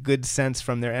get a good sense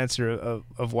from their answer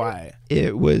of why.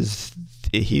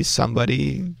 He's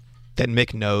somebody that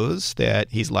Mick knows, that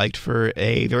he's liked for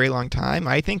a very long time.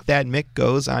 I think that Mick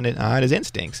goes on his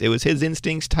instincts. It was his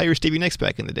instincts to hire Stevie Nicks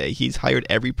back in the day. He's hired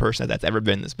every person that's ever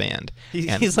been in this band.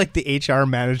 He's like the HR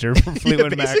manager for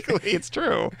Fleetwood Mac. Basically, it's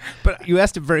true. But you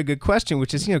asked a very good question,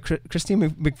 which is, you know, Christine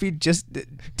McVie just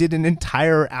did an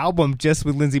entire album just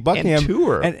with Lindsey Buckingham.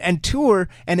 And tour,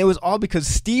 and it was all because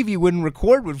Stevie wouldn't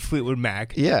record with Fleetwood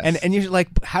Mac. Yes. And you're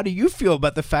like, how do you feel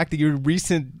about the fact that your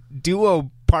recent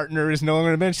duo partner is no longer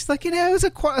in the band? She's like, it was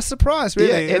a surprise,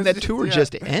 really. Yeah, and that tour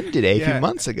just ended a few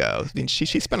months ago. I mean, she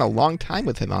spent a long time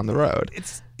with him on the road.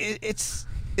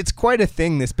 It's quite a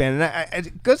thing, this band. And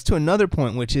it goes to another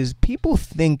point, which is people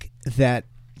think that,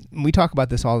 we talk about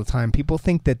this all the time, people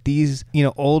think that these, you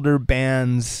know, older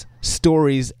bands'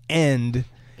 stories end.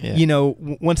 Yeah. You know,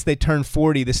 once they turn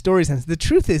 40, the stories end. The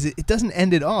truth is, it doesn't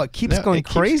end at all. It keeps going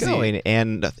crazy. Keeps going,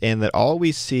 and that all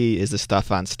we see is the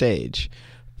stuff on stage.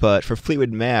 But for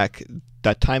Fleetwood Mac,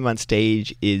 that time on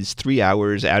stage is 3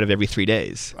 hours out of every 3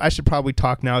 days. I should probably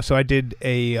talk now. So I did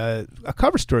a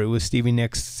cover story with Stevie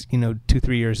Nicks, you know,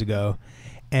 2-3 years ago,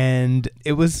 and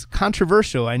it was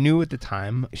controversial. I knew at the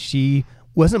time she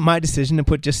wasn't my decision to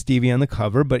put just Stevie on the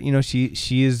cover, but, you know, she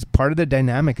is part of the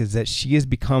dynamic is that she has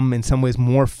become in some ways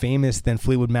more famous than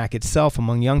Fleetwood Mac itself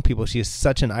among young people. She is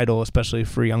such an idol, especially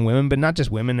for young women, but not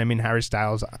just women. I mean, Harry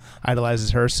Styles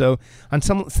idolizes her. So in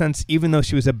some sense, even though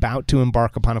she was about to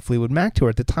embark upon a Fleetwood Mac tour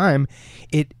at the time,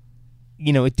 it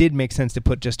did make sense to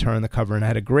put just her on the cover, and I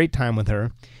had a great time with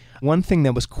her. One thing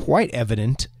that was quite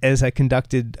evident as I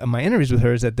conducted my interviews with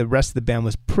her is that the rest of the band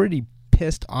was pretty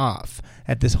pissed off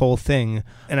at this whole thing.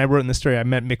 And I wrote in the story, I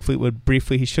met Mick Fleetwood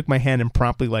briefly. He shook my hand and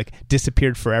promptly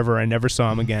disappeared forever. I never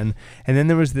saw him again. And then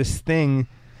there was this thing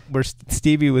where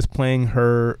Stevie was playing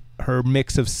her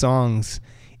mix of songs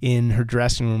in her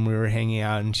dressing room. We were hanging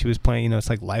out and she was playing, you know, it's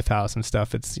like Lifehouse and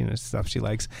stuff. It's, you know, stuff she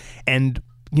likes. And,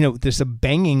 you know, there's a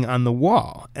banging on the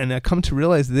wall. And I come to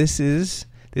realize this is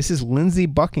Lindsey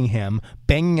Buckingham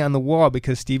banging on the wall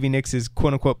because Stevie Nicks is,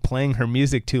 quote unquote, playing her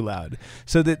music too loud.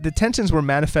 So the tensions were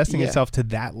manifesting itself to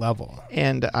that level.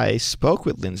 And I spoke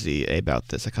with Lindsey about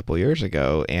this a couple years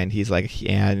ago, and he's like,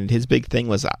 and his big thing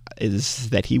is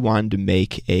that he wanted to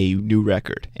make a new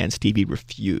record, and Stevie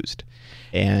refused.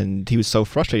 And he was so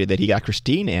frustrated that he got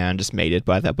Christine and just made it,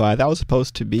 but that was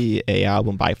supposed to be an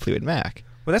album by Fleetwood Mac.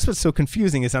 Well, that's what's so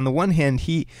confusing is on the one hand,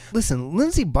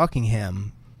 Lindsey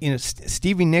Buckingham, you know,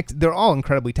 Stevie Nicks, they're all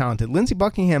incredibly talented. Lindsey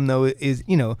Buckingham, though, is,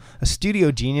 you know, a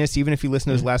studio genius, even if you listen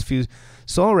to his last few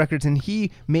solo records, and he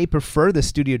may prefer the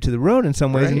studio to the road in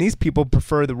some ways, and these people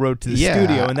prefer the road to the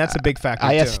studio, and that's a big factor,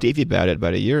 I asked Stevie about it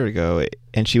about a year ago,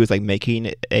 and she was like,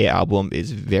 making an album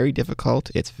is very difficult,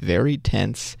 it's very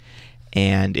tense,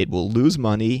 and it will lose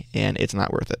money, and it's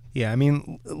not worth it. Yeah, I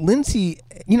mean, Lindsey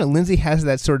has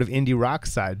that sort of indie rock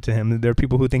side to him. There are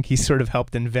people who think he sort of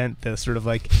helped invent the sort of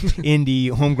like indie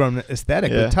homegrown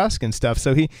aesthetic with Tusk and stuff.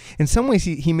 So he, in some ways,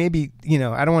 he may be, you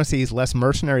know, I don't want to say he's less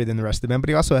mercenary than the rest of the band, but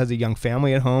he also has a young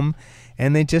family at home.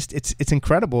 And they just, it's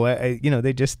incredible. You know,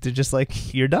 they're just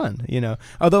like, you're done, you know.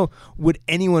 Although, would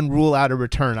anyone rule out a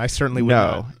return? I certainly would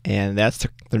not. And that's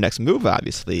their next move,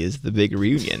 obviously, is the big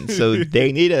reunion. So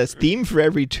they need a theme for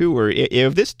every tour.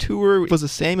 If this tour was the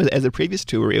same as the previous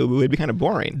tour, it would be kind of boring.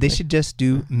 boring. They should just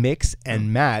do mix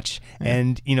and match,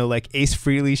 and like Ace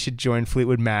Frehley should join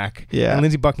Fleetwood Mac, and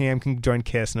Lindsey Buckingham can join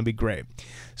Kiss, and it'll be great.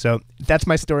 So that's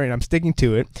my story, and I'm sticking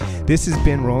to it. This has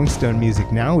been Rolling Stone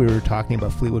Music Now. We were talking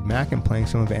about Fleetwood Mac and playing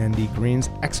some of Andy Greene's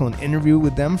excellent interview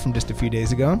with them from just a few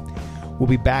days ago. We'll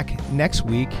be back next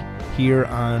week here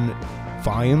on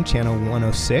Volume Channel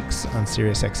 106 on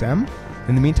Sirius XM.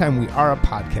 In the meantime, we are a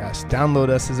podcast. Download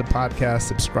us as a podcast.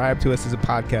 Subscribe to us as a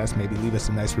podcast. Maybe leave us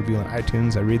a nice review on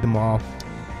iTunes. I read them all.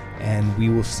 And we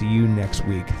will see you next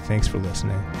week. Thanks for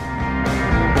listening.